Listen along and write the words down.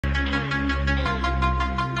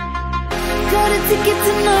a ticket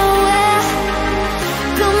to nowhere.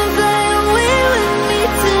 Come and fly away with me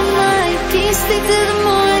tonight. Can you stay till the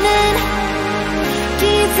morning?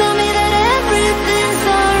 Can you tell me that everything's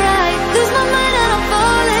alright? Lose my mind and I'm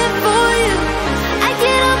falling for you. I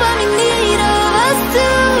can't help but be need of us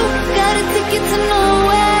two. Got a ticket to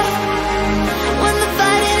nowhere. When the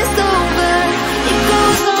fighting is over, it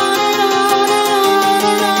goes on and on and on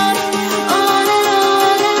and on. On and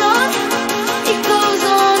on and on. It goes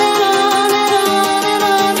on and on and on and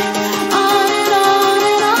on. On and on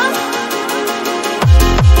and on.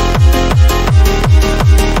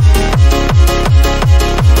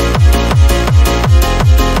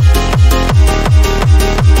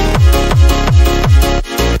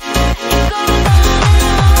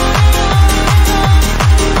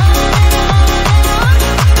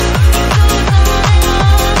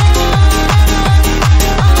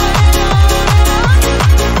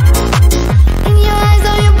 In your eyes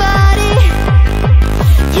or your body,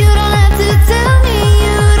 you don't have to tell me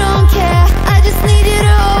you don't care. I just need you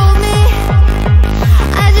to hold me.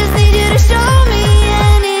 I just need you to show me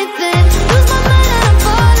anything. Lose my mind and I'm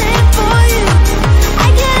falling for you. I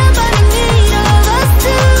can't help but be need of us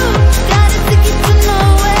two. Got a ticket to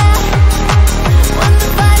nowhere. When the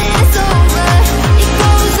fighting is over, it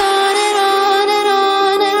goes on and on and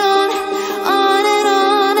on and on. On and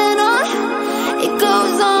on and on. It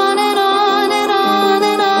goes on and on and on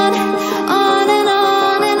and on. On and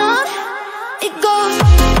on and on. It goes.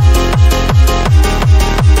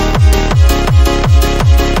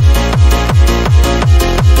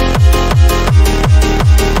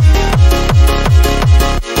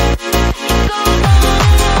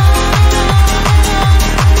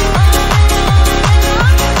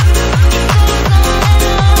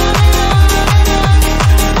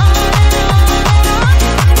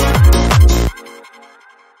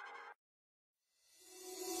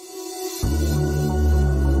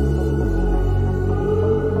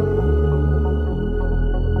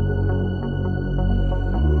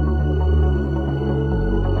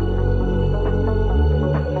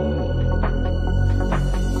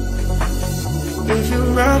 If you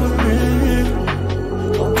ride with me,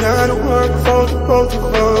 don't gotta work for the both of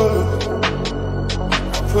us.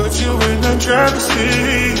 I'll put you in the driver's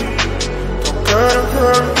seat. Don't gotta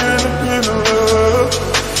hurry in the name of love.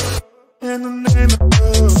 In the name of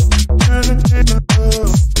love. In the name of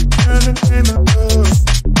love. In the name of love.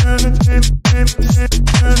 In the name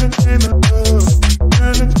of love.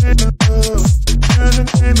 In the name of love. In the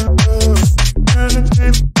name of love. In the name of love. In the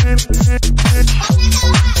name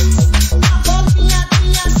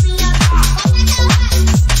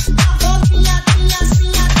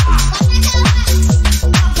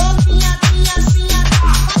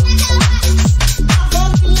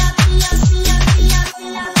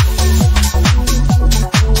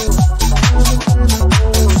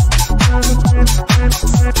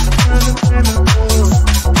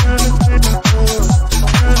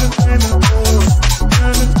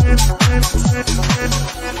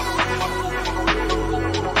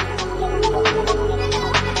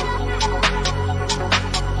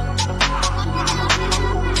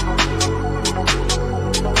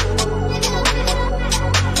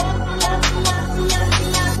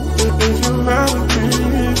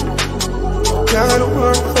gotta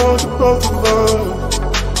work for the both of us.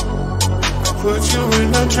 I'll put you in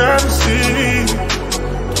the driver's seat.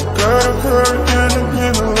 Don't gotta hurry in the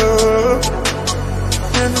name of love.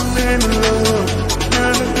 In the name of love.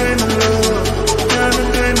 In the name of love. In the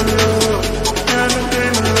name of love. In the name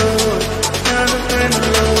of love. In the name of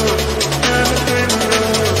love. In the name of love.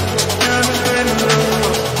 In the name of love.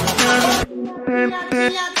 In the name of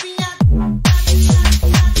love.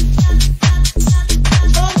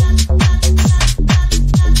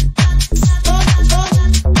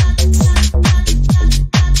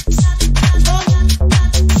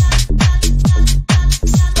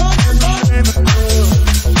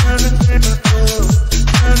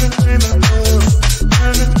 In the